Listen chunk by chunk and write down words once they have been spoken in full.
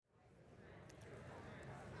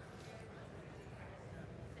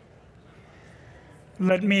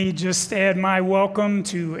Let me just add my welcome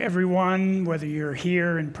to everyone, whether you're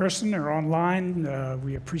here in person or online.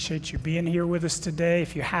 We appreciate you being here with us today.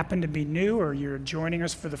 If you happen to be new or you're joining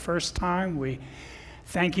us for the first time, we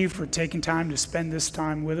thank you for taking time to spend this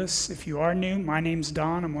time with us. If you are new, my name's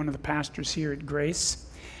Don. I'm one of the pastors here at Grace.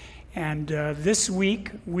 And this week,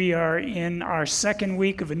 we are in our second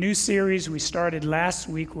week of a new series we started last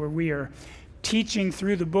week where we are teaching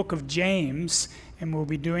through the book of James, and we'll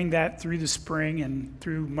be doing that through the spring and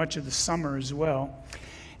through much of the summer as well.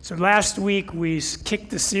 So last week we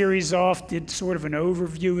kicked the series off, did sort of an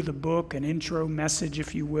overview of the book, an intro message,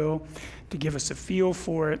 if you will, to give us a feel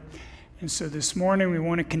for it. And so this morning we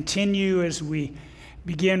want to continue as we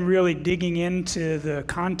begin really digging into the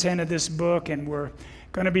content of this book, and we're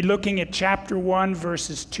going to be looking at chapter 1,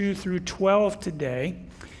 verses 2 through 12 today.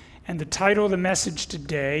 And the title of the message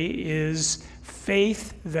today is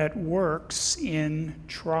Faith That Works in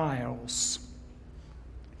Trials.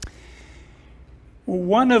 Well,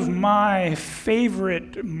 one of my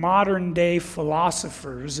favorite modern-day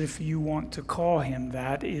philosophers, if you want to call him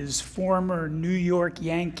that, is former New York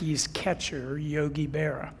Yankees catcher Yogi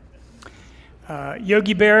Berra.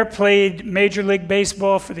 Yogi Berra played Major League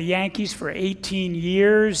Baseball for the Yankees for 18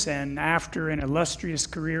 years, and after an illustrious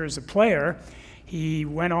career as a player, he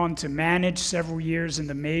went on to manage several years in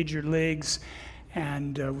the major leagues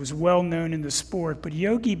and was well known in the sport. But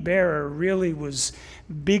Yogi Berra really was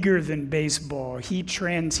bigger than baseball. He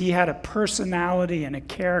had a personality and a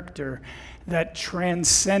character that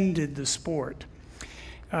transcended the sport.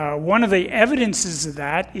 One of the evidences of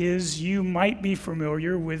that is you might be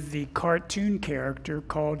familiar with the cartoon character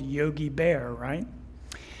called Yogi Bear, right?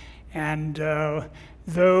 And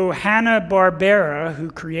though Hanna-Barbera,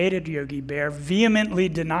 who created Yogi Bear, vehemently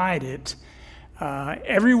denied it,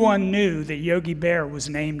 everyone knew that Yogi Bear was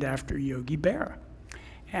named after Yogi Berra.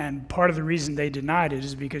 And part of the reason they denied it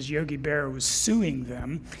is because Yogi Berra was suing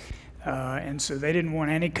them, and so they didn't want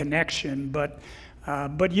any connection. But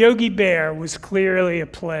Yogi Bear was clearly a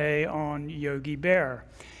play on Yogi Bear.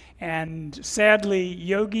 And sadly,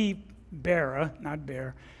 Yogi Berra, not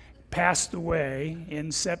Bear, passed away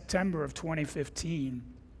in September of 2015.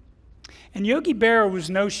 And Yogi Berra was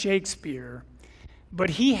no Shakespeare,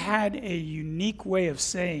 but he had a unique way of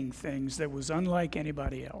saying things that was unlike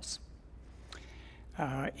anybody else.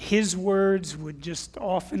 His words would just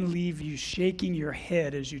often leave you shaking your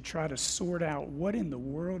head as you try to sort out what in the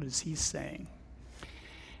world is he saying.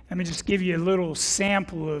 Let me just give you a little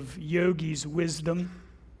sample of Yogi's wisdom.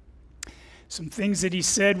 Some things that he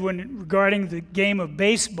said regarding the game of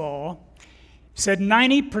baseball. He said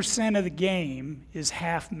 90% of the game is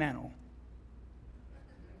half mental.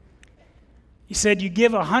 He said you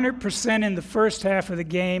give 100% in the first half of the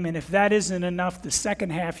game, and if that isn't enough, the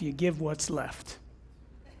second half you give what's left.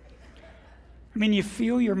 I mean, you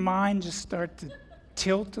feel your mind just start to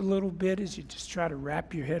tilt a little bit as you just try to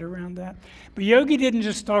wrap your head around that. But Yogi didn't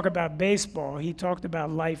just talk about baseball, he talked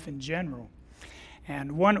about life in general.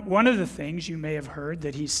 And one of the things you may have heard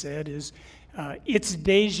that he said is, it's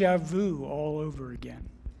deja vu all over again.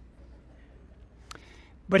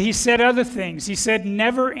 But he said other things. He said,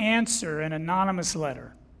 never answer an anonymous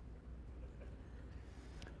letter.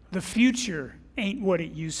 The future ain't what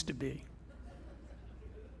it used to be.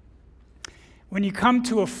 When you come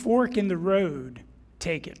to a fork in the road,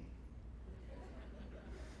 take it.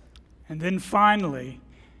 And then finally,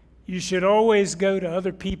 you should always go to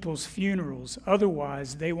other people's funerals,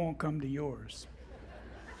 otherwise they won't come to yours.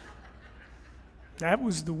 That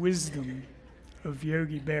was the wisdom of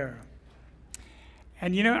Yogi Berra.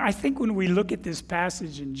 And you know, I think when we look at this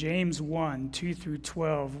passage in James 1, 2 through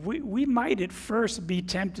 12, we might at first be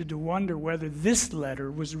tempted to wonder whether this letter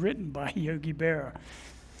was written by Yogi Berra.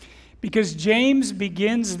 Because James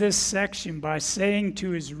begins this section by saying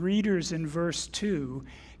to his readers in verse 2,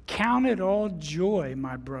 "Count it all joy,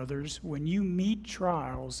 my brothers, when you meet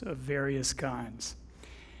trials of various kinds."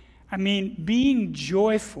 I mean, being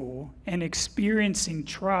joyful and experiencing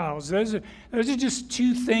trials, those are just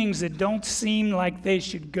two things that don't seem like they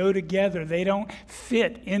should go together. They don't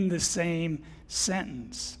fit in the same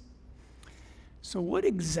sentence. So what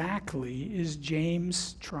exactly is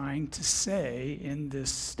James trying to say in this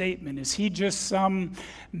statement? Is he just some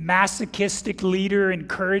masochistic leader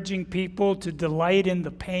encouraging people to delight in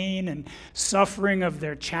the pain and suffering of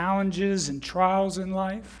their challenges and trials in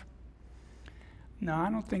life? No,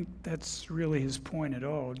 I don't think that's really his point at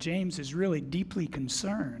all. James is really deeply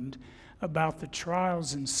concerned about the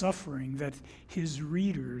trials and suffering that his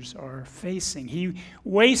readers are facing. He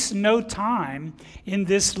wastes no time in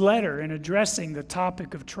this letter in addressing the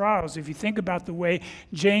topic of trials. If you think about the way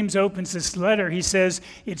James opens this letter, he says,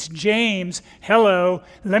 "It's James, hello,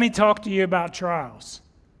 let me talk to you about trials."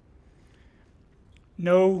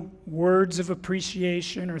 No words of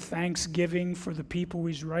appreciation or thanksgiving for the people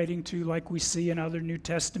he's writing to like we see in other New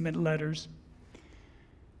Testament letters.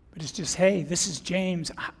 But it's just, hey, this is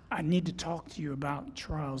James. I need to talk to you about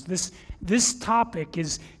trials. This topic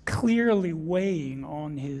is clearly weighing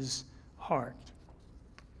on his heart.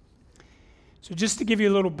 So just to give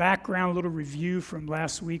you a little background, a little review from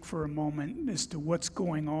last week for a moment as to what's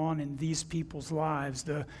going on in these people's lives.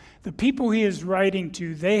 The people he is writing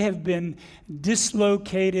to, they have been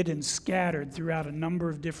dislocated and scattered throughout a number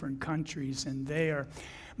of different countries, and they are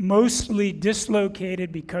mostly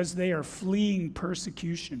dislocated because they are fleeing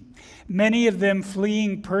persecution. Many of them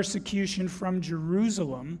fleeing persecution from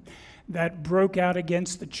Jerusalem that broke out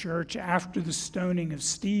against the church after the stoning of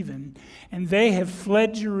Stephen. And they have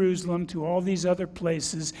fled Jerusalem to all these other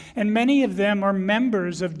places. And many of them are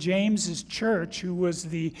members of James's church, who was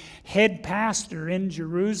the head pastor in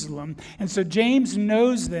Jerusalem. And so James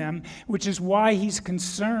knows them, which is why he's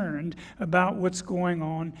concerned about what's going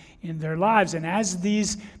on in their lives. And as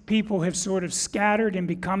these people have sort of scattered and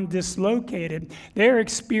become dislocated, they're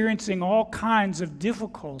experiencing all kinds of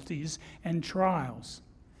difficulties and trials.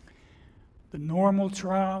 The normal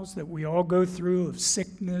trials that we all go through of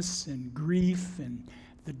sickness and grief and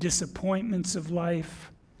the disappointments of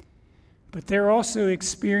life. But they're also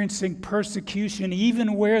experiencing persecution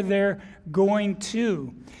even where they're going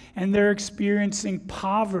to. And they're experiencing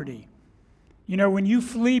poverty. You know, when you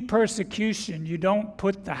flee persecution, you don't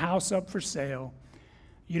put the house up for sale.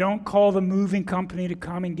 You don't call the moving company to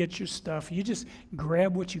come and get your stuff. You just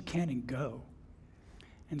grab what you can and go.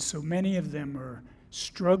 And so many of them are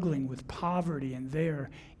struggling with poverty, and they're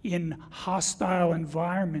in hostile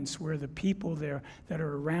environments where the people there that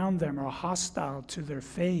are around them are hostile to their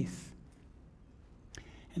faith.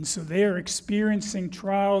 And so they are experiencing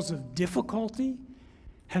trials of difficulty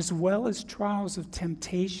as well as trials of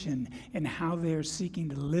temptation in how they are seeking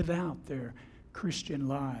to live out their Christian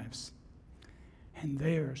lives. And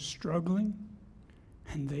they are struggling,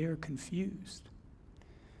 and they are confused.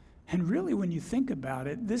 And really, when you think about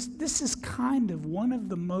it, this is kind of one of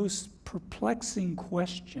the most perplexing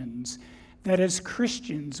questions that as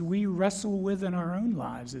Christians we wrestle with in our own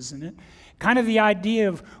lives, isn't it? Kind of the idea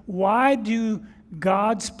of, why do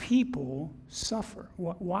God's people suffer?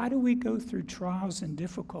 Why do we go through trials and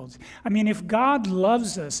difficulties? I mean, if God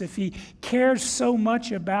loves us, if he cares so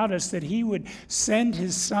much about us that he would send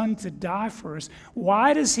his son to die for us,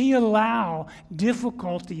 why does he allow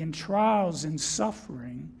difficulty and trials and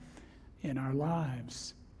suffering in our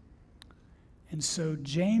lives? And so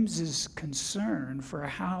James's concern for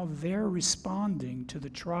how they're responding to the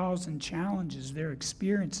trials and challenges they're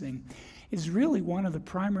experiencing is really one of the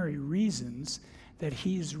primary reasons that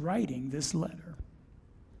he is writing this letter.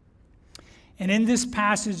 And in this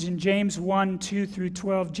passage in James 1, 2 through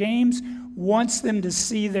 12, James wants them to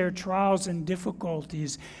see their trials and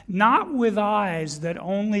difficulties not with eyes that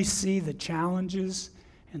only see the challenges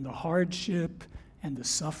and the hardship and the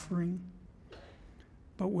suffering,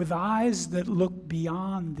 but with eyes that look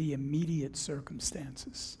beyond the immediate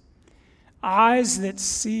circumstances. Eyes that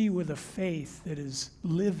see with a faith that is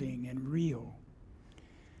living and real.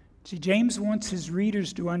 See, James wants his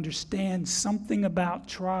readers to understand something about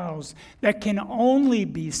trials that can only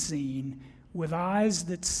be seen with eyes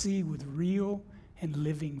that see with real and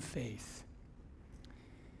living faith.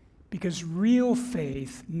 Because real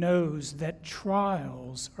faith knows that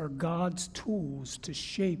trials are God's tools to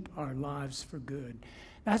shape our lives for good.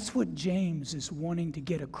 That's what James is wanting to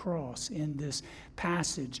get across in this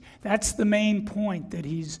passage. That's the main point that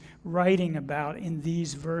he's writing about in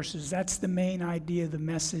these verses. That's the main idea of the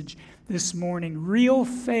message this morning. Real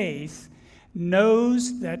faith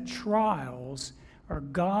knows that trials are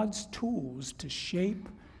God's tools to shape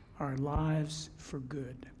our lives for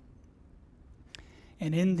good.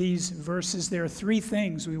 And in these verses, there are three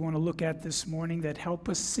things we want to look at this morning that help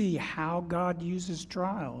us see how God uses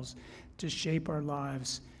trials to shape our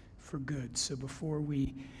lives for good. So before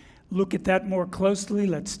we look at that more closely,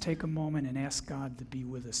 let's take a moment and ask God to be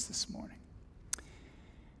with us this morning.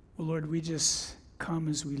 Well, Lord, we just come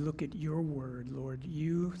as we look at your word, Lord.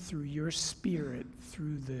 You, through your Spirit,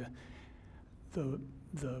 through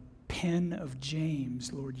the pen of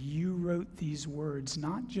James, Lord, you wrote these words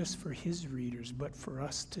not just for his readers, but for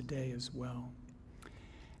us today as well.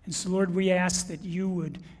 And so, Lord, we ask that you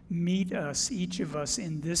would meet us, each of us,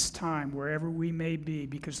 in this time, wherever we may be.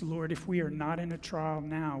 Because, Lord, if we are not in a trial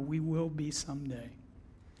now, we will be someday.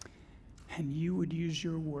 And you would use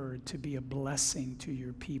your word to be a blessing to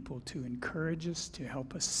your people, to encourage us, to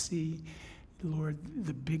help us see, Lord,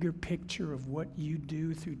 the bigger picture of what you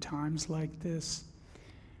do through times like this.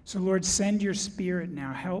 So, Lord, send your Spirit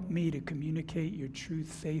now. Help me to communicate your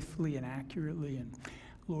truth faithfully and accurately. And,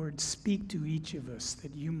 Lord, speak to each of us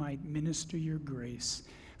that you might minister your grace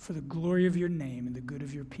for the glory of your name and the good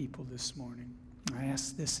of your people this morning. I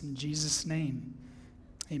ask this in Jesus' name.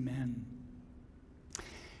 Amen.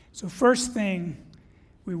 So first thing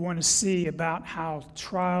we want to see about how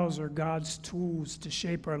trials are God's tools to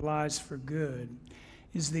shape our lives for good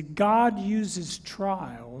is that God uses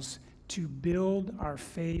trials to build our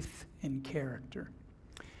faith and character.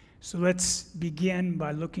 So let's begin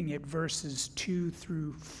by looking at verses 2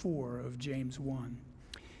 through 4 of James 1.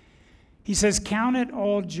 He says, "Count it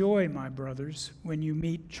all joy, my brothers, when you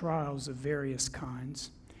meet trials of various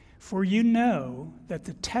kinds. For you know that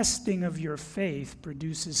the testing of your faith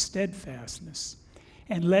produces steadfastness.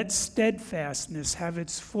 And let steadfastness have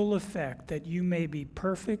its full effect, that you may be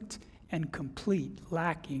perfect and complete,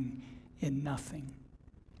 lacking in nothing."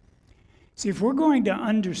 See, if we're going to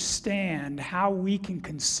understand how we can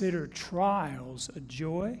consider trials a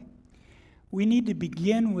joy, we need to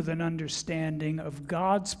begin with an understanding of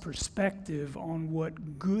God's perspective on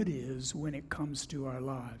what good is when it comes to our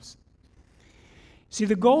lives. See,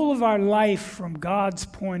 the goal of our life from God's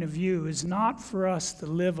point of view is not for us to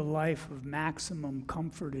live a life of maximum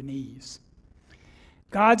comfort and ease.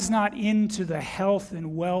 God's not into the health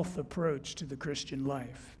and wealth approach to the Christian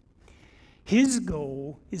life. His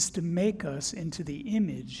goal is to make us into the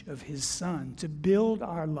image of his Son, to build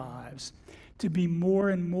our lives, to be more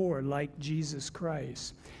and more like Jesus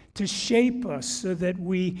Christ, to shape us so that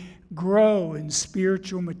we grow in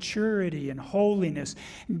spiritual maturity and holiness.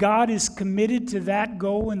 God is committed to that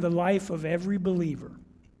goal in the life of every believer.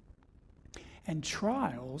 And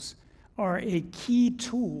trials are a key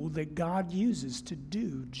tool that God uses to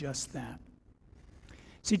do just that.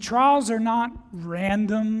 See, trials are not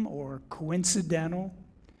random or coincidental.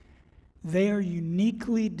 They are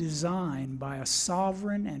uniquely designed by a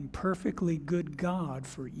sovereign and perfectly good God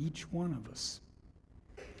for each one of us.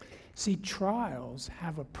 See, trials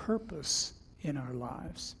have a purpose in our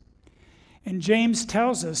lives. And James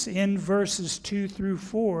tells us in verses 2 through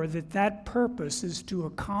 4 that that purpose is to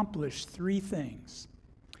accomplish three things.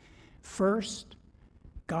 First,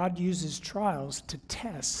 God uses trials to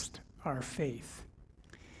test our faith.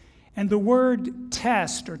 And the word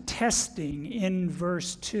test or testing in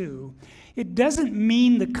verse 2, it doesn't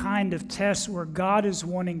mean the kind of test where God is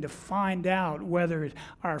wanting to find out whether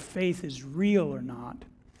our faith is real or not.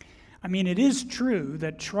 I mean, it is true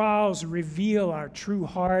that trials reveal our true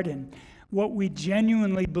heart and what we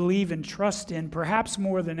genuinely believe and trust in, perhaps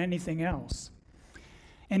more than anything else.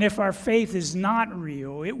 And if our faith is not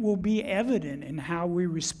real, it will be evident in how we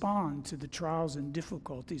respond to the trials and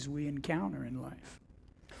difficulties we encounter in life.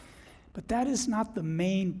 But that is not the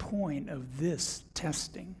main point of this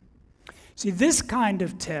testing. See, this kind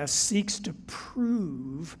of test seeks to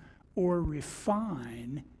prove or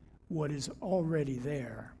refine what is already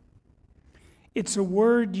there. It's a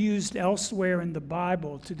word used elsewhere in the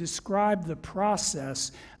Bible to describe the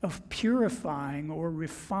process of purifying or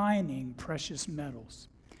refining precious metals.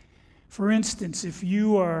 For instance, if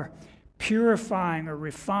you are purifying or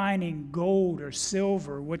refining gold or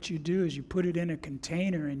silver, what you do is you put it in a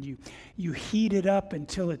container and you heat it up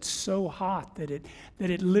until it's so hot that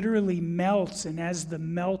it literally melts, and as the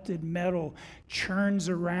melted metal churns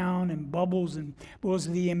around and bubbles,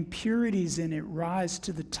 the impurities in it rise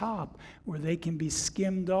to the top where they can be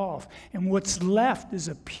skimmed off, and what's left is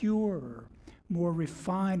a purer, more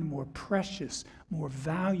refined, more precious, more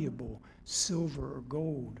valuable silver or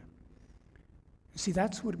gold. See,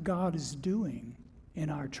 that's what God is doing in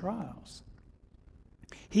our trials.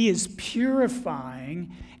 He is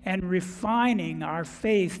purifying and refining our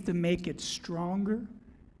faith to make it stronger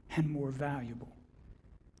and more valuable.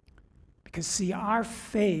 Because, see, our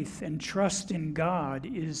faith and trust in God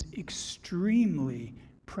is extremely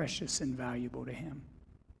precious and valuable to him.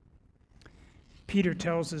 Peter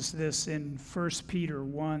tells us this in 1 Peter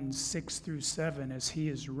 1, 6 through 7, as he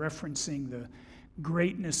is referencing the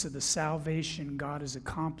greatness of the salvation God has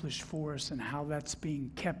accomplished for us and how that's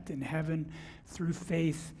being kept in heaven through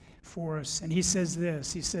faith for us. And he says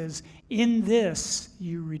this, he says, "In this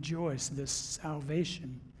you rejoice," this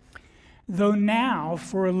salvation, "though now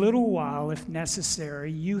for a little while, if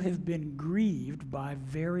necessary, you have been grieved by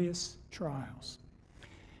various trials."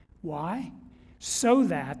 Why? so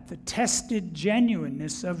that the tested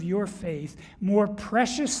genuineness of your faith, more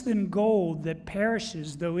precious than gold that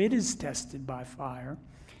perishes though it is tested by fire,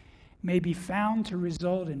 may be found to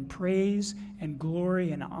result in praise and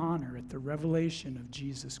glory and honor at the revelation of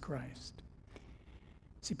Jesus Christ.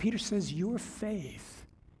 See, Peter says your faith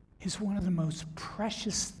is one of the most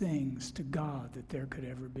precious things to God that there could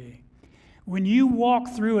ever be. When you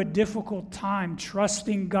walk through a difficult time,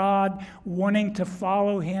 trusting God, wanting to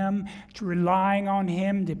follow Him, relying on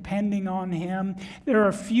Him, depending on Him, there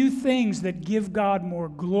are few things that give God more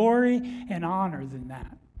glory and honor than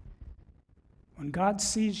that. When God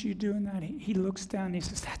sees you doing that, He looks down and He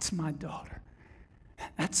says, that's my daughter.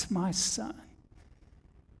 That's my son.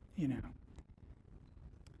 You know.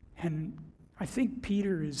 And I think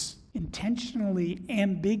Peter is intentionally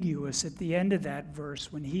ambiguous at the end of that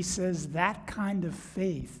verse when he says that kind of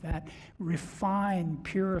faith, that refined,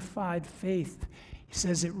 purified faith, he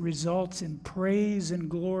says it results in praise and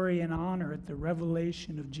glory and honor at the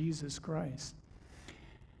revelation of Jesus Christ.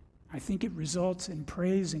 I think it results in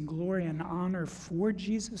praise and glory and honor for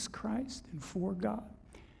Jesus Christ and for God,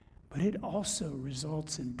 but it also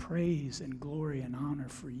results in praise and glory and honor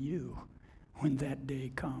for you when that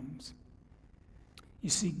day comes. You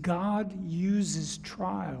see, God uses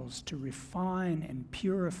trials to refine and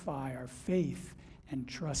purify our faith and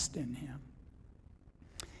trust in Him.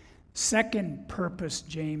 Second purpose,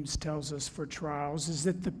 James tells us, for trials is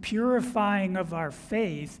that the purifying of our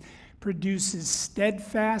faith produces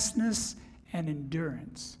steadfastness and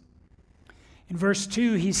endurance. In verse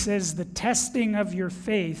 2, he says, the testing of your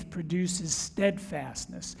faith produces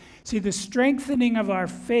steadfastness. See, the strengthening of our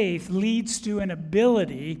faith leads to an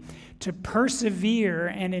ability to persevere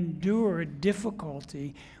and endure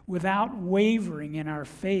difficulty without wavering in our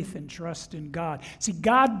faith and trust in God. See,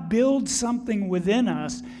 God builds something within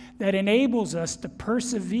us that enables us to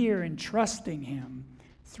persevere in trusting Him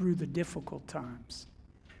through the difficult times.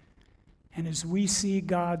 And as we see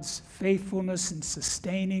God's faithfulness in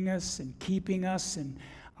sustaining us and keeping us in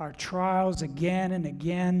our trials again and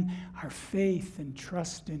again, our faith and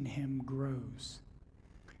trust in Him grows.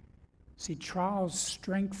 See, trials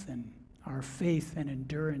strengthen our faith and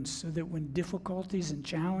endurance so that when difficulties and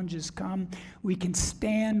challenges come, we can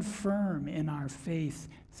stand firm in our faith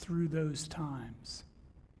through those times.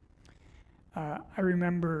 I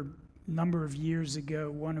remember a number of years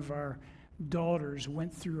ago, one of our daughters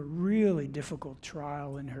went through a really difficult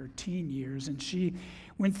trial in her teen years, and she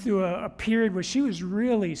went through a period where she was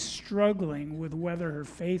really struggling with whether her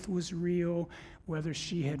faith was real, whether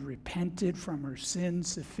she had repented from her sins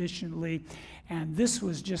sufficiently, and this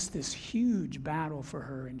was just this huge battle for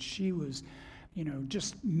her, and she was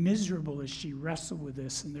just miserable as she wrestled with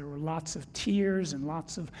this, and there were lots of tears and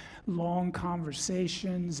lots of long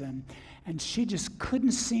conversations, and she just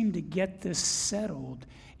couldn't seem to get this settled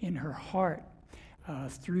in her heart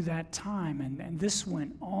through that time. And this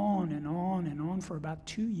went on and on and on for about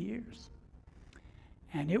 2 years.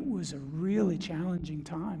 And it was a really challenging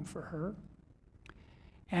time for her.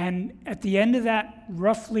 And at the end of that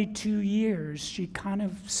roughly 2 years, she kind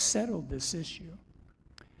of settled this issue.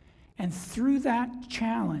 And through that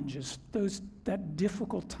challenge, that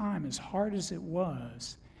difficult time, as hard as it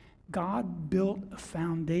was, God built a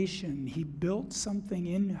foundation. He built something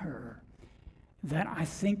in her that I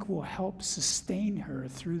think will help sustain her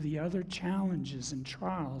through the other challenges and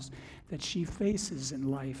trials that she faces in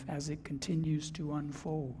life as it continues to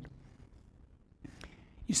unfold.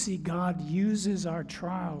 You see, God uses our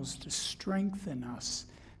trials to strengthen us,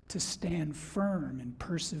 to stand firm and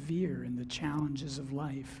persevere in the challenges of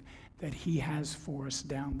life that He has for us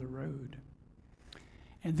down the road.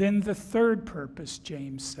 And then the third purpose,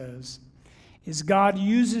 James says, is God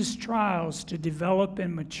uses trials to develop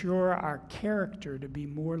and mature our character to be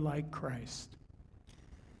more like Christ.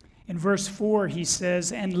 In verse 4, he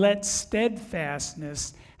says, and let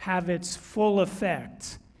steadfastness have its full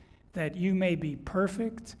effect, that you may be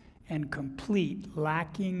perfect and complete,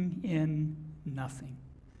 lacking in nothing.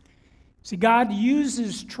 See, God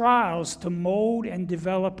uses trials to mold and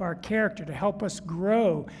develop our character, to help us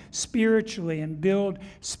grow spiritually and build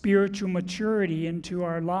spiritual maturity into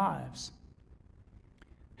our lives.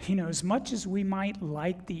 As much as we might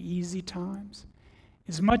like the easy times,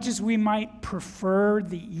 as much as we might prefer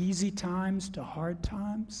the easy times to hard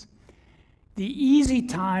times, the easy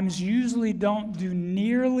times usually don't do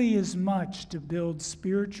nearly as much to build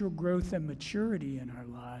spiritual growth and maturity in our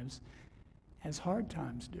lives as hard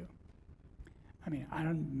times do.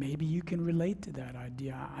 Maybe you can relate to that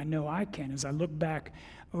idea. I know I can. As I look back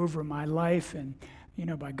over my life, and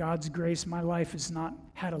by God's grace, my life has not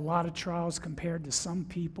had a lot of trials compared to some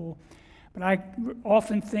people, But I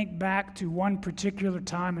often think back to one particular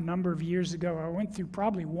time a number of years ago. I went through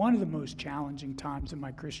probably one of the most challenging times in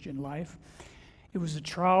my Christian life. It was a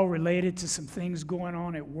trial related to some things going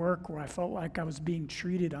on at work where I felt like I was being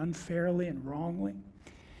treated unfairly and wrongly.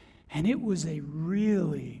 And it was a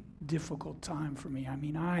really difficult time for me. I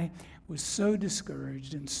mean, I was so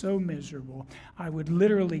discouraged and so miserable. I would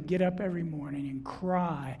literally get up every morning and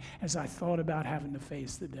cry as I thought about having to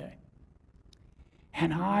face the day.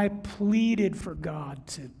 And I pleaded for God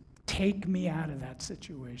to take me out of that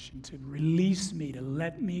situation, to release me, to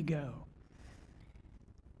let me go.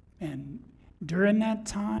 And during that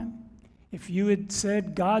time, if you had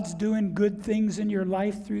said, God's doing good things in your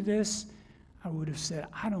life through this, I would have said,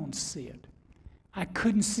 I don't see it. I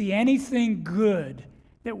couldn't see anything good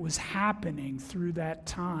that was happening through that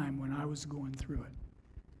time when I was going through it.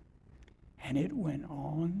 And it went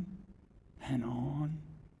on and on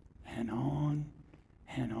and on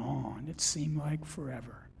and on. It seemed like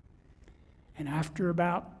forever. And after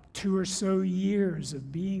about 2 or so years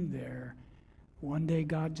of being there, one day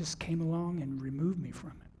God just came along and removed me from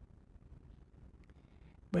it.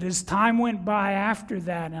 But as time went by after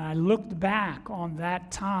that, and I looked back on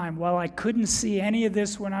that time, while I couldn't see any of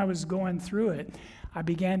this when I was going through it, I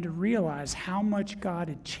began to realize how much God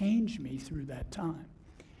had changed me through that time.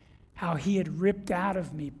 How he had ripped out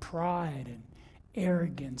of me pride and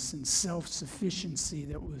arrogance and self-sufficiency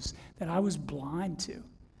that I was blind to.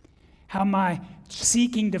 How my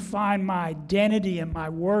seeking to find my identity and my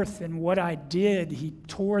worth in what I did, he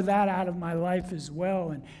tore that out of my life as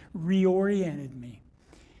well and reoriented me.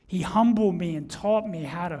 He humbled me and taught me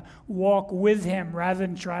how to walk with him rather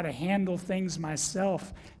than try to handle things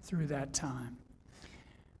myself through that time.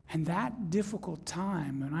 And that difficult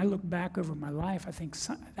time, when I look back over my life, I think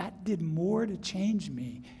that did more to change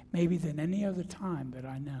me maybe than any other time that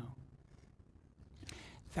I know.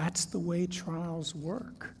 That's the way trials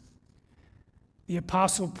work. The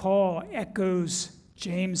Apostle Paul echoes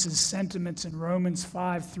James's sentiments in Romans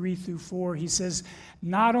 5:3-4. He says,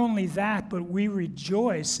 not only that, but we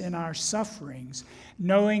rejoice in our sufferings,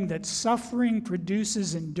 knowing that suffering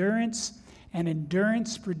produces endurance, and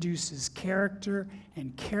endurance produces character,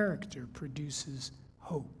 and character produces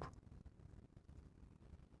hope.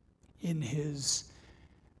 In his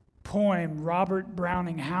poem, Robert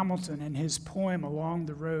Browning Hamilton, in his poem Along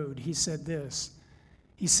the Road, he said this.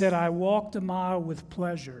 He said, I walked a mile with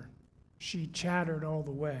pleasure. She chattered all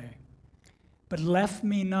the way, but left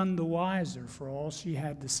me none the wiser for all she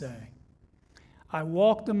had to say. I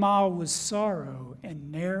walked a mile with sorrow,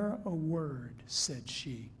 and ne'er a word said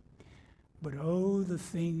she. But oh, the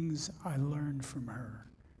things I learned from her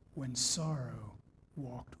when sorrow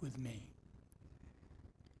walked with me.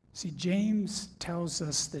 See, James tells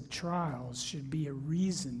us that trials should be a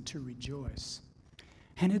reason to rejoice.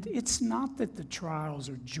 And it's not that the trials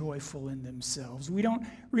are joyful in themselves. We don't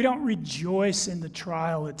rejoice in the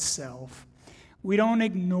trial itself. We don't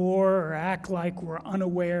ignore or act like we're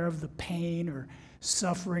unaware of the pain or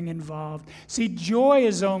suffering involved. See, joy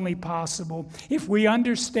is only possible if we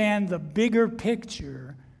understand the bigger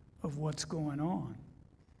picture of what's going on.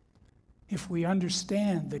 If we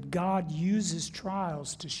understand that God uses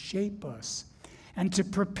trials to shape us and to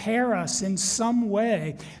prepare us in some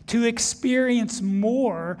way to experience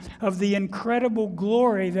more of the incredible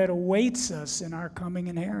glory that awaits us in our coming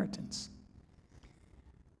inheritance.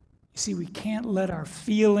 You see, we can't let our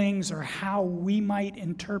feelings or how we might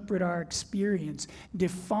interpret our experience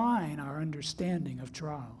define our understanding of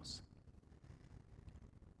trials.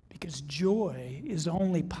 Because joy is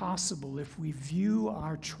only possible if we view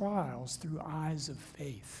our trials through eyes of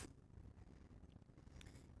faith.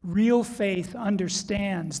 Real faith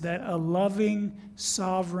understands that a loving,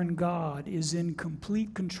 sovereign God is in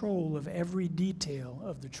complete control of every detail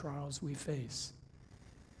of the trials we face.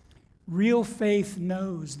 Real faith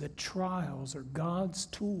knows that trials are God's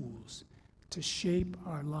tools to shape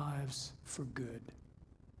our lives for good.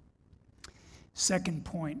 Second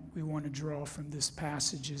point we want to draw from this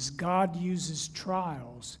passage is God uses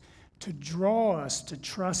trials to draw us to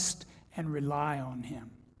trust and rely on him.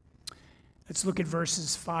 Let's look at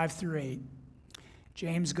verses 5-8.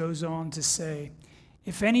 James goes on to say,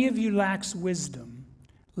 if any of you lacks wisdom,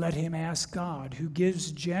 let him ask God, who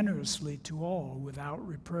gives generously to all without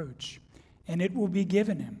reproach, and it will be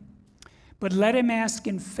given him. But let him ask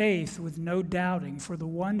in faith with no doubting, for the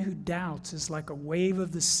one who doubts is like a wave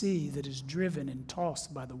of the sea that is driven and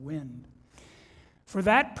tossed by the wind. For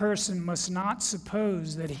that person must not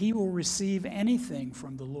suppose that he will receive anything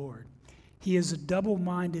from the Lord. He is a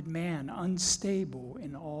double-minded man, unstable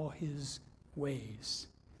in all his ways.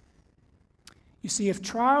 You see, if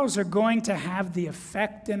trials are going to have the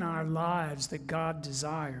effect in our lives that God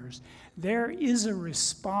desires, there is a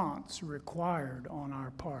response required on our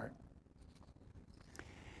part.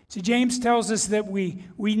 See, James tells us that we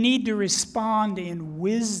need to respond in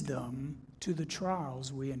wisdom to the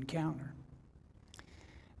trials we encounter.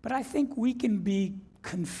 But I think we can be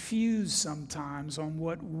confused sometimes on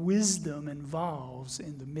what wisdom involves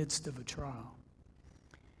in the midst of a trial.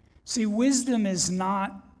 See, wisdom is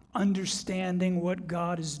not understanding what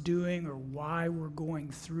God is doing or why we're going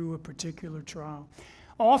through a particular trial.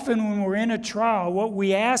 Often when we're in a trial, what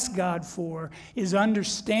we ask God for is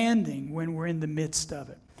understanding when we're in the midst of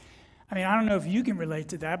it. I mean, I don't know if you can relate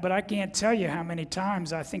to that, but I can't tell you how many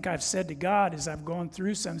times I think I've said to God as I've gone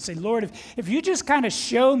through something, say, Lord, if you just kind of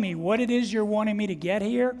show me what it is you're wanting me to get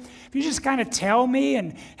here, if you just kind of tell me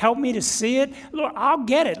and help me to see it, Lord, I'll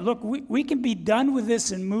get it. Look, we can be done with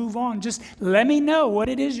this and move on. Just let me know what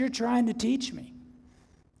it is you're trying to teach me.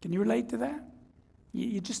 Can you relate to that?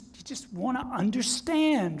 You just want to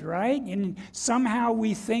understand, right? And somehow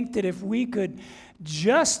we think that if we could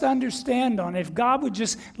just understand on it, if God would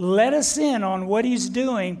just let us in on what he's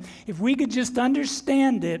doing, if we could just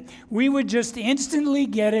understand it, we would just instantly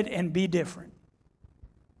get it and be different.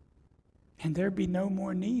 And there'd be no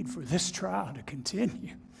more need for this trial to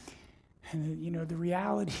continue. And the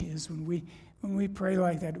reality is when we pray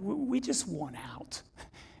like that, we just want out.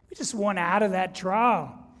 We just want out of that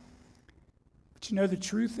trial. But the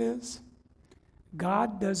truth is,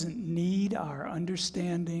 God doesn't need our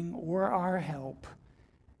understanding or our help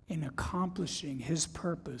in accomplishing his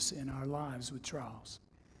purpose in our lives with trials.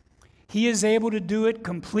 He is able to do it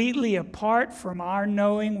completely apart from our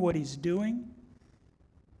knowing what he's doing.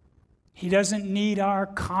 He doesn't need our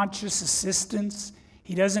conscious assistance.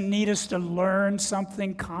 He doesn't need us to learn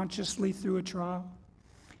something consciously through a trial.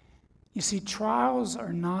 You see, trials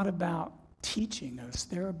are not about teaching us.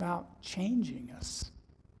 They're about changing us.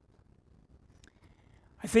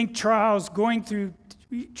 I think going through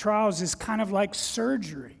trials is kind of like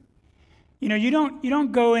surgery. You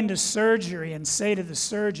don't go into surgery and say to the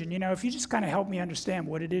surgeon, if you just kind of help me understand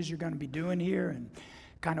what it is you're going to be doing here and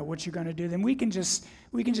kind of what you're going to do, then we can just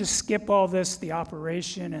skip all this, the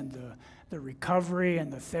operation and the recovery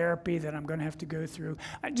and the therapy that I'm going to have to go through.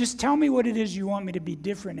 Just tell me what it is you want me to be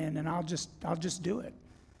different in, and I'll just do it.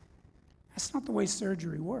 That's not the way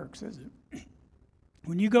surgery works, is it?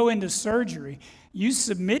 When you go into surgery, you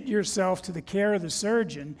submit yourself to the care of the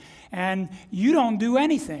surgeon, and you don't do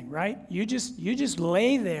anything, right? You just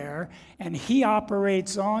lay there, and he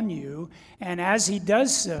operates on you, and as he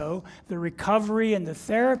does so, the recovery and the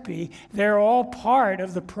therapy, they're all part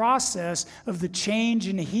of the process of the change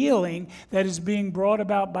and healing that is being brought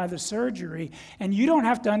about by the surgery, and you don't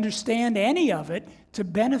have to understand any of it to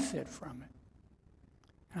benefit from it.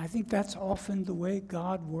 And I think that's often the way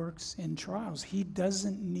God works in trials. He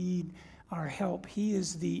doesn't need our help. He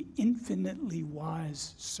is the infinitely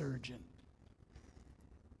wise surgeon.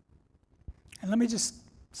 And let me just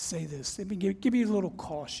say this. Let me give you a little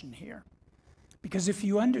caution here. Because if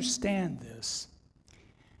you understand this,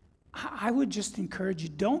 I would just encourage you,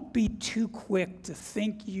 don't be too quick to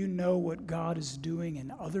think you know what God is doing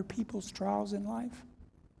in other people's trials in life.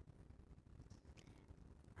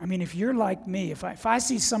 I mean, if you're like me, if I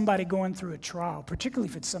see somebody going through a trial, particularly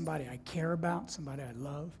if it's somebody I care about, somebody I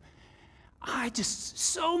love, I just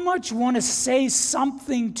so much want to say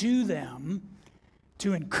something to them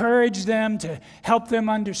to encourage them, to help them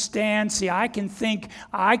understand. See, I can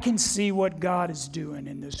see what God is doing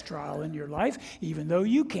in this trial in your life, even though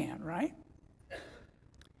you can't, right?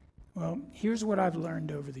 Well, here's what I've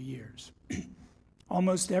learned over the years.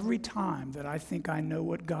 Almost every time that I think I know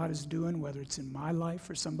what God is doing, whether it's in my life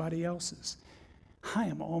or somebody else's, I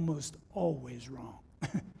am almost always wrong.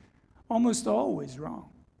 Almost always wrong.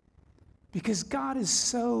 Because God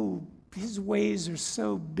is his ways are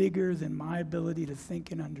so bigger than my ability to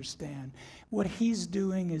think and understand. What he's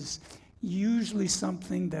doing is usually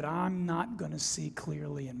something that I'm not going to see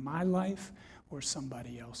clearly in my life or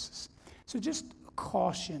somebody else's. So just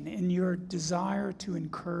caution in your desire to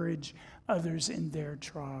encourage others in their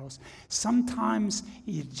trials. Sometimes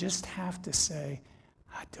you just have to say,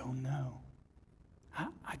 I don't know.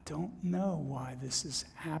 I don't know why this is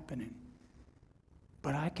happening.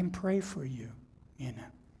 But I can pray for you,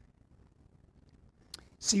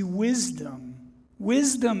 See, wisdom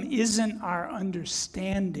isn't our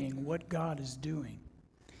understanding what God is doing.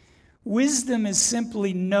 Wisdom is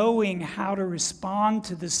simply knowing how to respond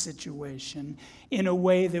to the situation in a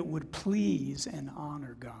way that would please and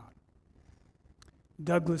honor God.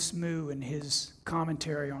 Douglas Moo, in his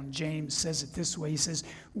commentary on James, says it this way. He says,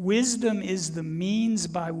 wisdom is the means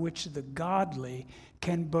by which the godly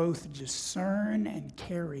can both discern and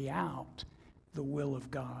carry out the will of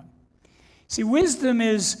God. See, wisdom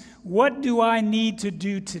is, what do I need to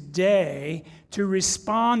do today to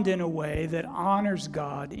respond in a way that honors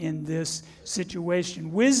God in this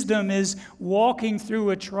situation? Wisdom is walking through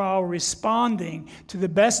a trial, responding to the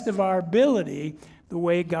best of our ability the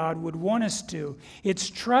way God would want us to. It's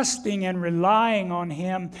trusting and relying on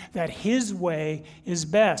Him that His way is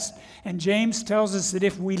best. And James tells us that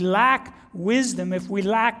if we lack wisdom, if we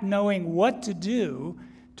lack knowing what to do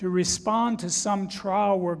to respond to some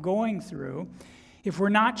trial we're going through, if we're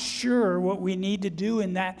not sure what we need to do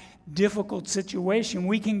in that difficult situation,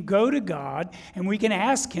 we can go to God and we can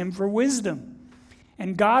ask Him for wisdom.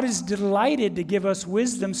 And God is delighted to give us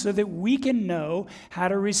wisdom so that we can know how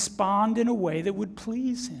to respond in a way that would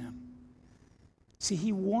please Him. See,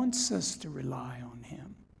 He wants us to rely on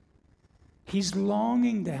Him. He's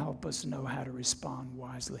longing to help us know how to respond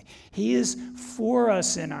wisely. He is for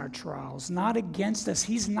us in our trials, not against us.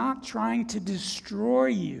 He's not trying to destroy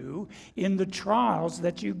you in the trials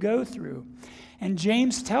that you go through. And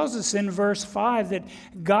James tells us in verse 5 that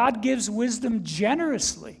God gives wisdom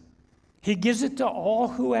generously. He gives it to all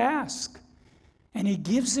who ask, and He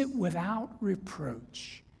gives it without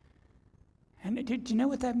reproach. And do you know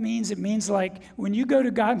what that means? It means like when you go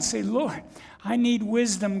to God and say, Lord, I need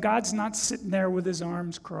wisdom, God's not sitting there with His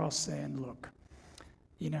arms crossed saying, look,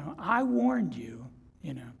 I warned you,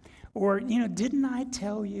 or, didn't I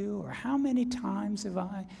tell you, or how many times have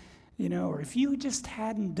I, or if you just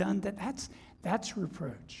hadn't done that, that's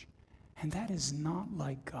reproach. And that is not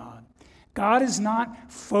like God. God is not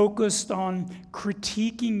focused on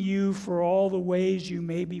critiquing you for all the ways you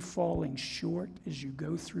may be falling short as you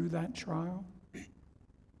go through that trial.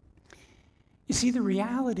 You see, the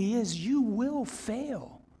reality is you will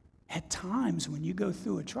fail at times when you go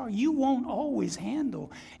through a trial. You won't always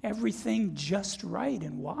handle everything just right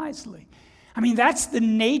and wisely. I mean, that's the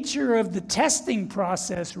nature of the testing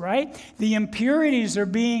process, right? The impurities are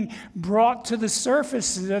being brought to the surface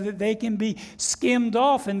so that they can be skimmed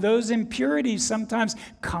off, and those impurities sometimes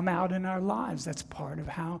come out in our lives. That's part of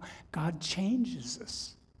how God changes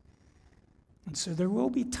us. And so there will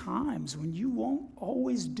be times when you won't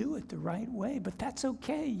always do it the right way, but that's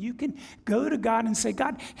okay. You can go to God and say,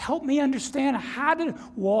 God, help me understand how to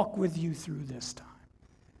walk with you through this time.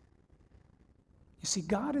 You see,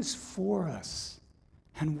 God is for us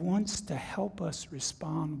and wants to help us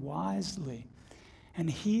respond wisely. And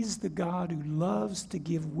He's the God who loves to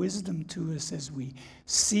give wisdom to us as we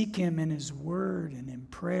seek Him in His Word and in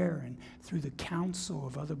prayer and through the counsel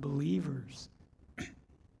of other believers.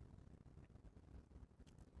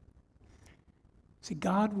 See,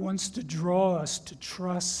 God wants to draw us to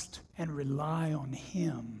trust and rely on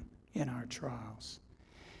Him in our trials.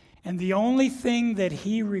 And the only thing that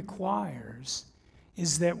He requires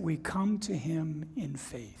is that we come to Him in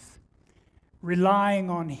faith, relying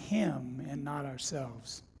on Him and not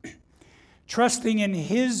ourselves, trusting in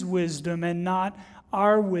His wisdom and not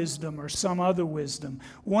our wisdom or some other wisdom,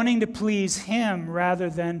 wanting to please Him rather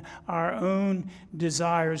than our own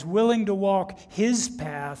desires, willing to walk His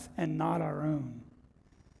path and not our own.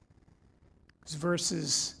 As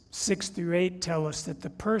verses 6 through 8 tell us that the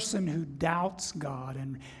person who doubts God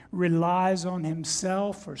and relies on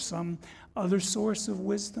himself or some other source of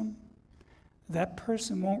wisdom, that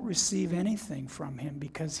person won't receive anything from Him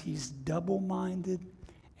because he's double-minded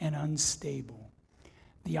and unstable.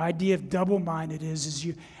 The idea of double-minded is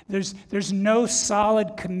there's no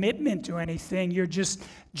solid commitment to anything. You're just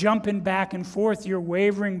jumping back and forth. You're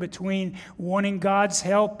wavering between wanting God's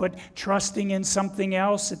help but trusting in something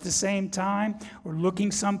else at the same time or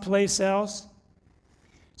looking someplace else.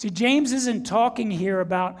 See, James isn't talking here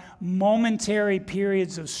about momentary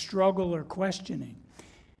periods of struggle or questioning.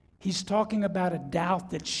 He's talking about a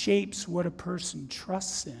doubt that shapes what a person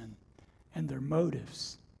trusts in and their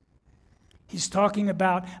motives. He's talking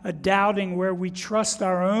about a doubting where we trust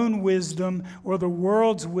our own wisdom or the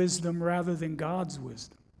world's wisdom rather than God's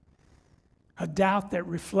wisdom. A doubt that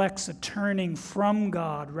reflects a turning from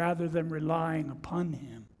God rather than relying upon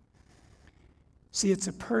Him. See, it's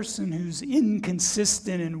a person who's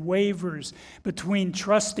inconsistent and wavers between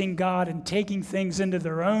trusting God and taking things into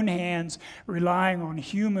their own hands, relying on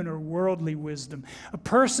human or worldly wisdom. A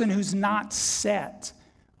person who's not set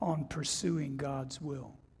on pursuing God's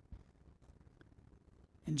will.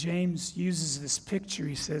 And James uses this picture.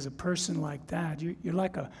 He says, a person like that, you're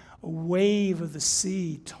like a wave of the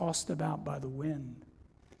sea tossed about by the wind.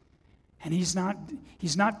 And he's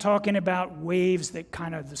not talking about waves that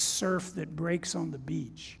kind of the surf that breaks on the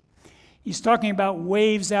beach. He's talking about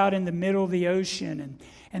waves out in the middle of the ocean,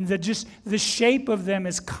 and the shape of them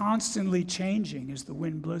is constantly changing as the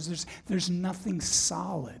wind blows. There's nothing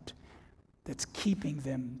solid that's keeping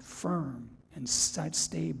them firm and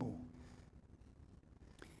stable.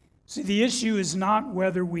 See, the issue is not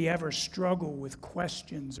whether we ever struggle with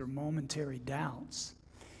questions or momentary doubts.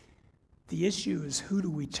 The issue is, who do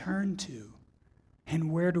we turn to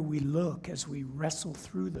and where do we look as we wrestle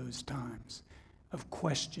through those times of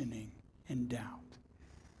questioning and doubt?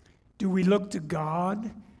 Do we look to God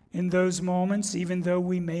in those moments, even though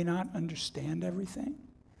we may not understand everything?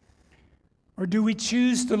 Or do we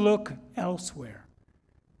choose to look elsewhere?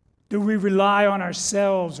 Do we rely on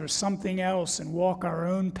ourselves or something else and walk our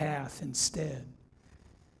own path instead?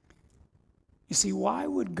 You see, why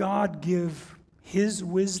would God give his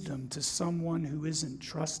wisdom to someone who isn't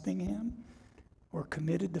trusting him or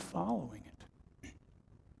committed to following it?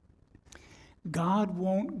 God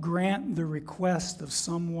won't grant the request of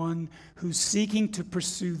someone who's seeking to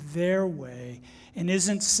pursue their way and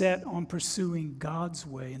isn't set on pursuing God's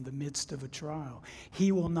way in the midst of a trial.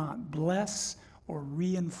 He will not bless or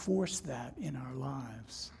reinforce that in our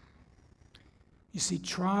lives. You see,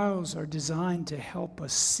 trials are designed to help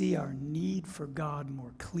us see our need for God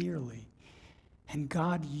more clearly. And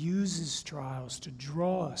God uses trials to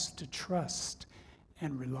draw us to trust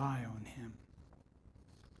and rely on him.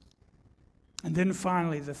 And then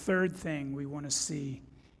finally, the third thing we want to see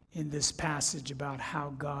in this passage about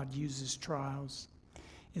how God uses trials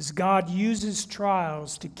is God uses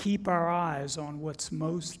trials to keep our eyes on what's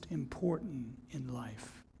most important in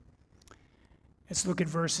life. Let's look at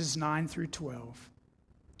verses 9 through 12.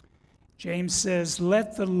 James says,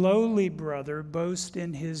 "Let the lowly brother boast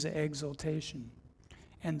in his exaltation,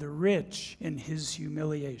 and the rich in his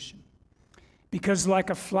humiliation. Because like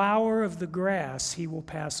a flower of the grass, he will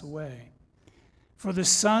pass away. For the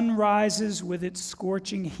sun rises with its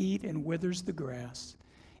scorching heat and withers the grass.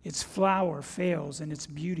 Its flower fails and its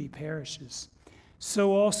beauty perishes.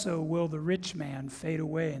 So also will the rich man fade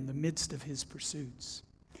away in the midst of his pursuits.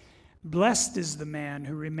 Blessed is the man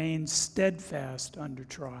who remains steadfast under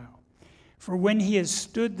trial. For when he has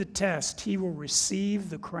stood the test, he will receive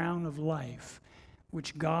the crown of life,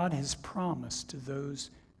 which God has promised to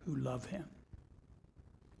those who love him."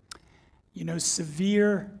 You know,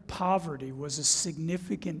 severe poverty was a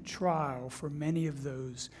significant trial for many of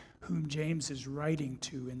those whom James is writing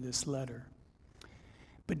to in this letter.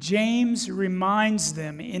 But James reminds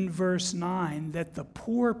them in verse 9 that the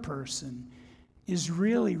poor person is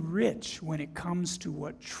really rich when it comes to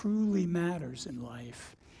what truly matters in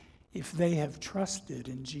life if they have trusted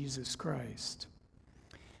in Jesus Christ.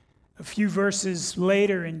 A few verses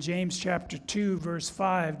later in James chapter 2, verse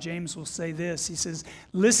 5, James will say this. He says,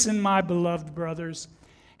 "Listen, my beloved brothers,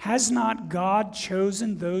 has not God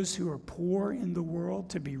chosen those who are poor in the world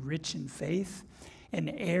to be rich in faith and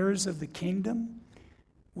heirs of the kingdom,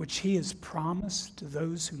 which he has promised to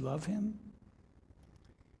those who love him?"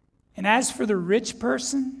 And as for the rich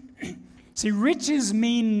person, see, riches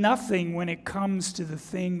mean nothing when it comes to the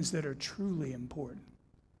things that are truly important.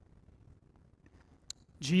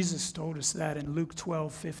 Jesus told us that in Luke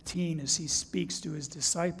 12:15 as he speaks to his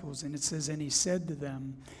disciples, and it says, "And he said to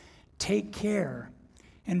them, 'Take care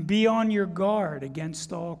and be on your guard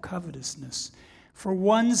against all covetousness, for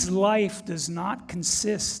one's life does not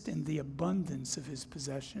consist in the abundance of his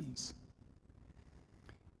possessions.'"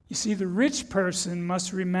 You see, the rich person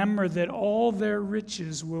must remember that all their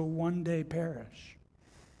riches will one day perish.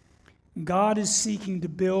 God is seeking to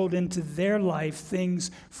build into their life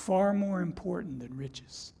things far more important than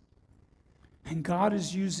riches. And God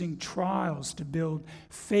is using trials to build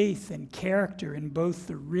faith and character in both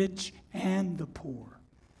the rich and the poor.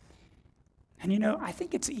 And you know, I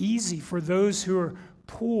think it's easy for those who are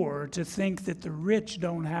poor to think that the rich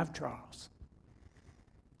don't have trials.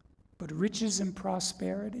 But riches and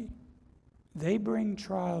prosperity, they bring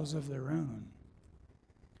trials of their own.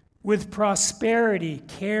 With prosperity,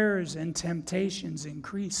 cares and temptations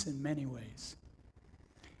increase in many ways.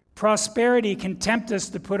 Prosperity can tempt us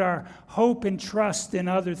to put our hope and trust in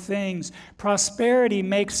other things. Prosperity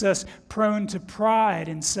makes us prone to pride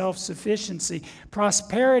and self-sufficiency.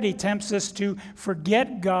 Prosperity tempts us to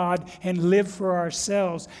forget God and live for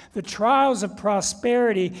ourselves. The trials of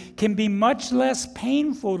prosperity can be much less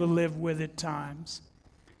painful to live with at times,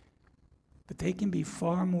 but they can be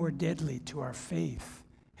far more deadly to our faith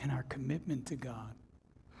and our commitment to God.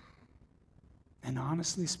 And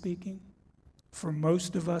honestly speaking, for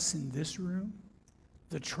most of us in this room,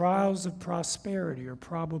 the trials of prosperity are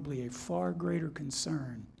probably a far greater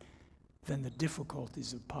concern than the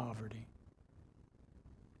difficulties of poverty.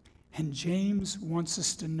 And James wants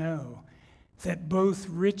us to know that both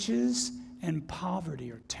riches and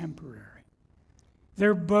poverty are temporary.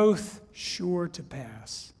 They're both sure to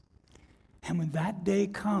pass. And when that day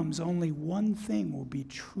comes, only one thing will be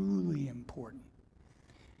truly important.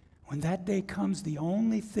 When that day comes, the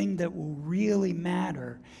only thing that will really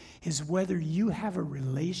matter is whether you have a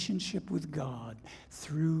relationship with God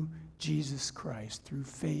through Jesus Christ, through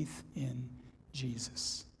faith in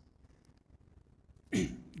Jesus.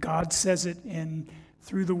 God says it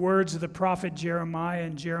through the words of the prophet Jeremiah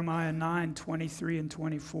in Jeremiah 9:23 and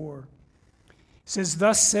 24. He says,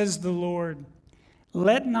 "Thus says the Lord,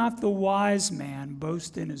 let not the wise man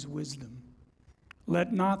boast in his wisdom.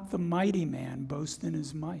 Let not the mighty man boast in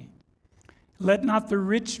his might. Let not the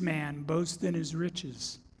rich man boast in his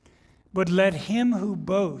riches. But let him who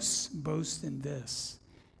boasts boast in this,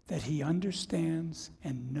 that he understands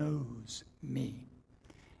and knows me.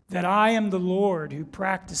 That I am the Lord who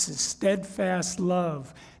practices steadfast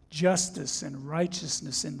love, justice, and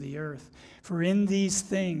righteousness in the earth. For in these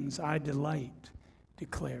things I delight,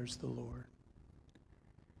 declares the Lord."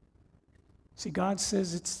 See, God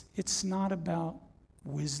says it's not about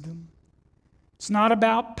wisdom. It's not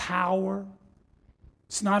about power.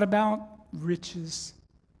 It's not about riches.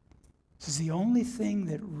 He says the only thing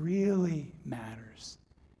that really matters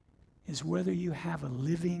is whether you have a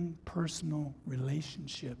living, personal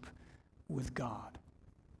relationship with God.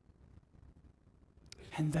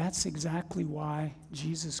 And that's exactly why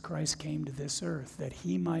Jesus Christ came to this earth, that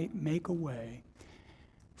he might make a way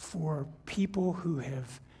for people who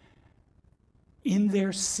have in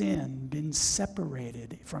their sin been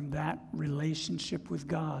separated from that relationship with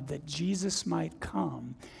God, that Jesus might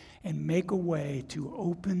come and make a way to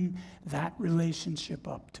open that relationship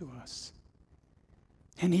up to us.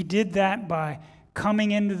 And he did that by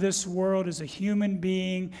coming into this world as a human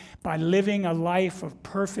being, by living a life of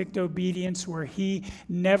perfect obedience where he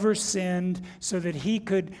never sinned, so that he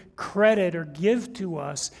could credit or give to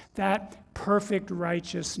us that perfect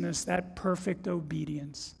righteousness, that perfect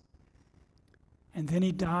obedience. And then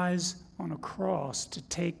he dies on a cross to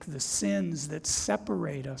take the sins that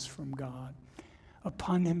separate us from God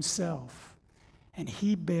upon himself. And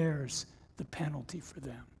he bears the penalty for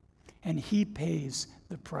them. And he pays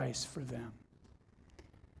the price for them.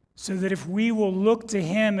 So that if we will look to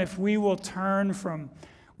him, if we will turn from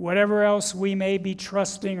whatever else we may be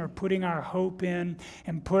trusting or putting our hope in,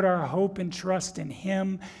 and put our hope and trust in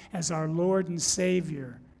him as our Lord and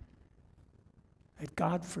Savior, that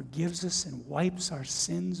God forgives us and wipes our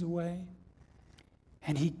sins away.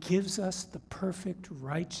 And he gives us the perfect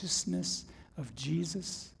righteousness of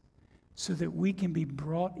Jesus so that we can be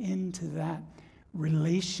brought into that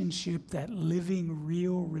relationship, that living,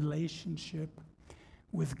 real relationship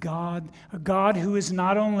with God. A God who is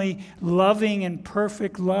not only loving and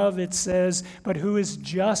perfect love, it says, but who is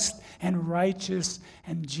just and righteous.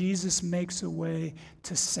 And Jesus makes a way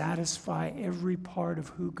to satisfy every part of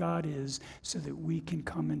who God is so that we can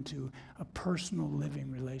come into a personal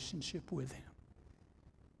living relationship with him.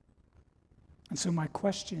 And so my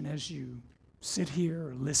question as you sit here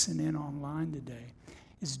or listen in online today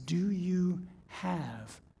is, do you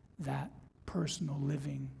have that personal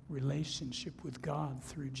living relationship with God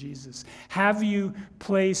through Jesus? Have you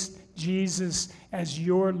placed Jesus as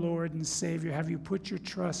your Lord and Savior? Have you put your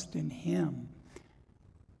trust in him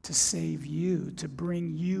to save you, to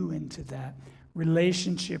bring you into that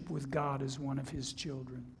relationship with God as one of his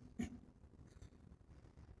children?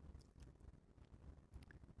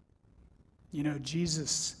 You know,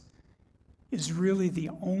 Jesus is really the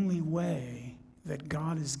only way that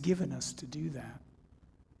God has given us to do that.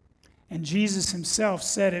 And Jesus himself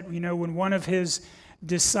said it, you know, when one of his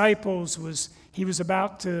disciples was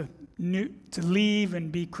about to leave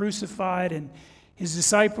and be crucified, and his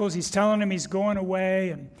disciples, he's telling him he's going away,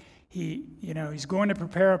 and he's going to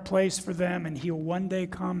prepare a place for them, and he'll one day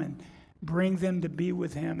come and bring them to be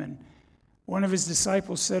with him. And one of his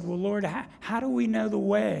disciples said, "Well, Lord, how do we know the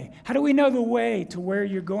way? How do we know the way to where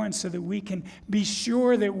you're going so that we can be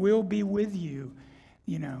sure that we'll be with you,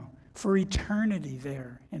 for eternity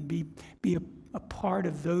there, and be a part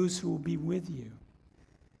of those who will be with you?"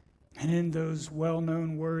 And in those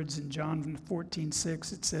well-known words in John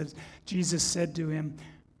 14:6, it says, Jesus said to him,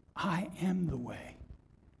 "I am the way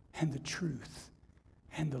and the truth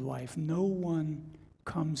and the life. No one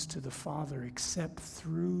comes to the Father except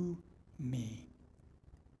through me."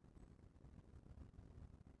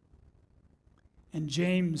 And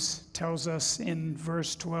James tells us in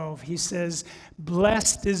verse 12, he says,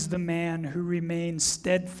 "Blessed is the man who remains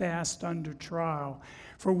steadfast under trial.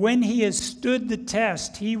 For when he has stood the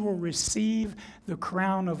test, he will receive the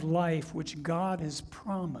crown of life which God has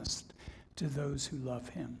promised to those who love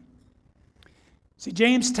him." See,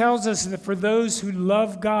 James tells us that for those who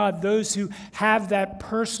love God, those who have that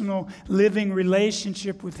personal living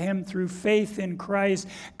relationship with him through faith in Christ,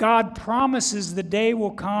 God promises the day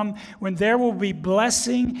will come when there will be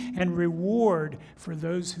blessing and reward for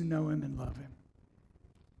those who know him and love him.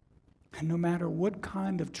 And no matter what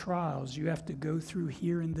kind of trials you have to go through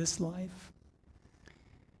here in this life,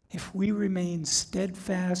 if we remain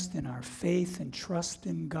steadfast in our faith and trust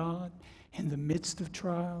in God in the midst of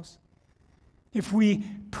trials, if we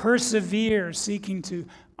persevere seeking to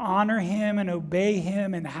honor him and obey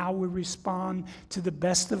him in how we respond to the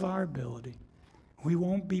best of our ability, we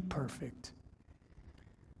won't be perfect.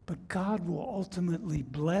 But God will ultimately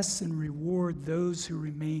bless and reward those who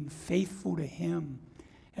remain faithful to him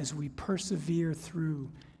as we persevere through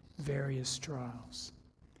various trials.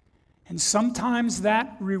 And sometimes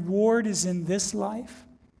that reward is in this life.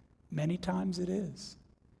 Many times it is.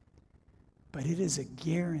 But it is a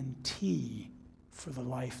guarantee for the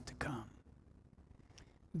life to come.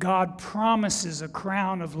 God promises a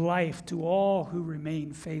crown of life to all who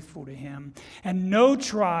remain faithful to him, and no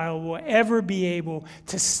trial will ever be able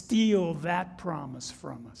to steal that promise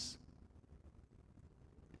from us.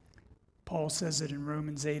 Paul says it in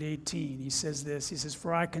Romans 8:18. He says this, he says,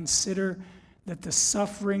 "For I consider that the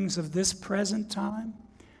sufferings of this present time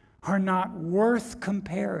are not worth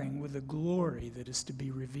comparing with the glory that is to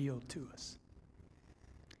be revealed to us."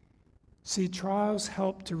 See, trials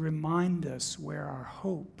help to remind us where our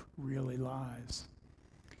hope really lies.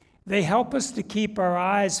 They help us to keep our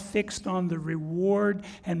eyes fixed on the reward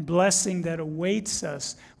and blessing that awaits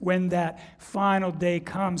us when that final day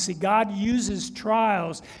comes. See, God uses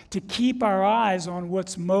trials to keep our eyes on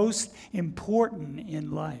what's most important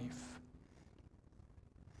in life.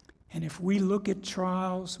 And if we look at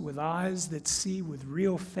trials with eyes that see with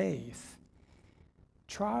real faith,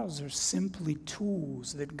 trials are simply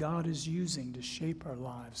tools that God is using to shape our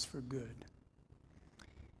lives for good.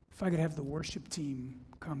 If I could have the worship team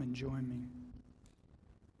come and join me.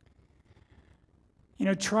 You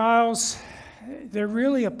know, trials, they're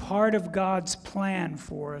really a part of God's plan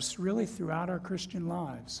for us, really throughout our Christian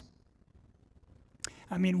lives.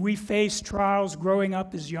 I mean, we face trials growing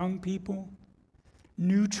up as young people,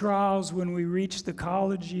 new trials when we reach the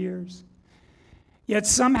college years. Yet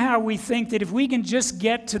somehow we think that if we can just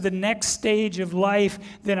get to the next stage of life,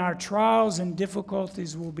 then our trials and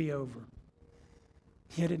difficulties will be over.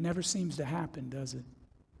 Yet it never seems to happen, does it?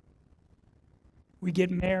 We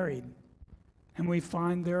get married, and we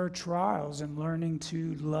find there are trials in learning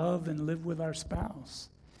to love and live with our spouse.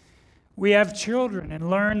 We have children and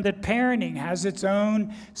learn that parenting has its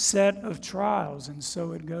own set of trials, and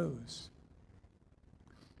so it goes.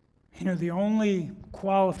 You know, the only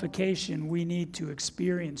qualification we need to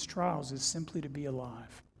experience trials is simply to be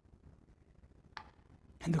alive.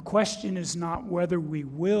 And the question is not whether we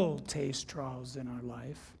will taste trials in our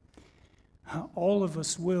life. All of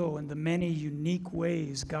us will in the many unique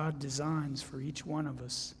ways God designs for each one of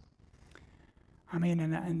us. I mean,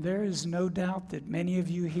 and there is no doubt that many of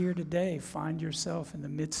you here today find yourself in the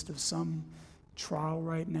midst of some trial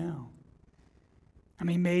right now. I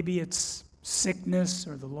mean, maybe it's sickness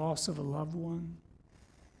or the loss of a loved one.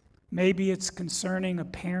 Maybe it's concerning a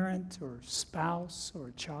parent or spouse or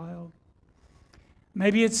a child.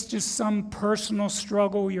 Maybe it's just some personal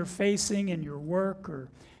struggle you're facing in your work or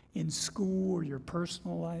in school or your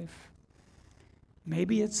personal life.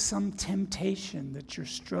 Maybe it's some temptation that you're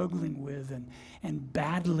struggling with and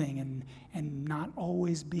battling and not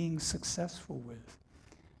always being successful with.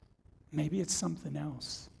 Maybe it's something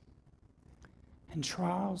else. And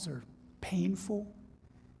trials are painful,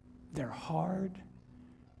 they're hard,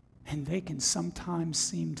 and they can sometimes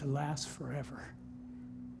seem to last forever.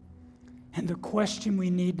 And the question we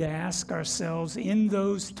need to ask ourselves in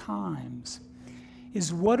those times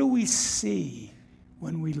is, what do we see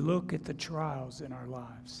when we look at the trials in our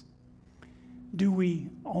lives? Do we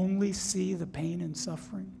only see the pain and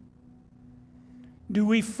suffering? Do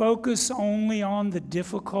we focus only on the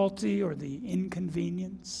difficulty or the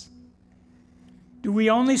inconvenience? Do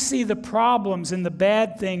we only see the problems and the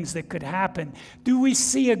bad things that could happen? Do we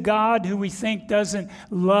see a God who we think doesn't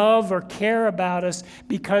love or care about us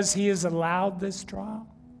because he has allowed this trial?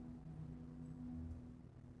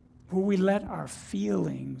 Will we let our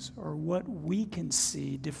feelings or what we can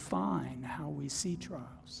see define how we see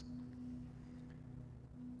trials?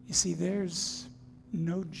 You see, there's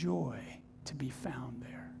no joy to be found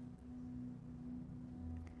there?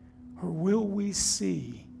 Or will we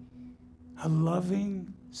see a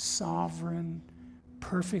loving, sovereign,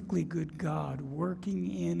 perfectly good God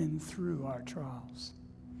working in and through our trials?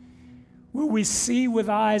 Will we see with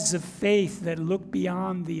eyes of faith that look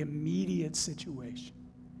beyond the immediate situation?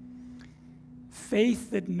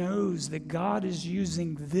 Faith that knows that God is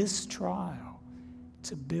using this trial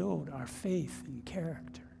to build our faith and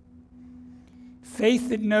character. Faith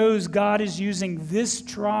that knows God is using this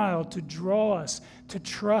trial to draw us to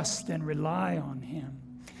trust and rely on Him.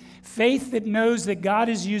 Faith that knows that God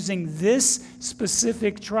is using this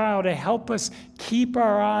specific trial to help us keep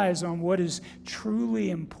our eyes on what is truly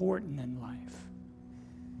important in life.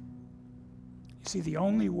 You see, the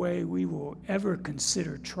only way we will ever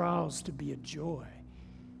consider trials to be a joy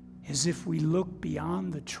is if we look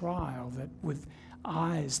beyond the trial with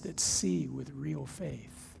eyes that see with real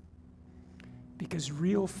faith. Because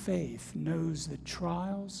real faith knows that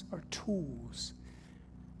trials are tools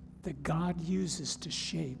that God uses to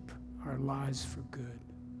shape our lives for good.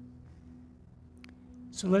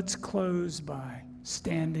 So let's close by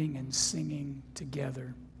standing and singing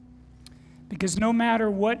together. Because no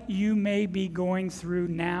matter what you may be going through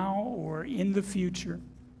now or in the future,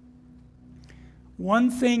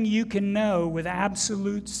 one thing you can know with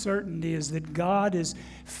absolute certainty is that God is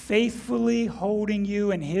faithfully holding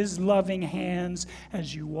you in His loving hands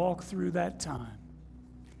as you walk through that time.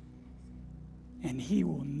 And He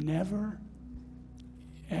will never,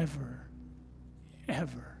 ever,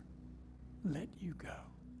 ever let you go.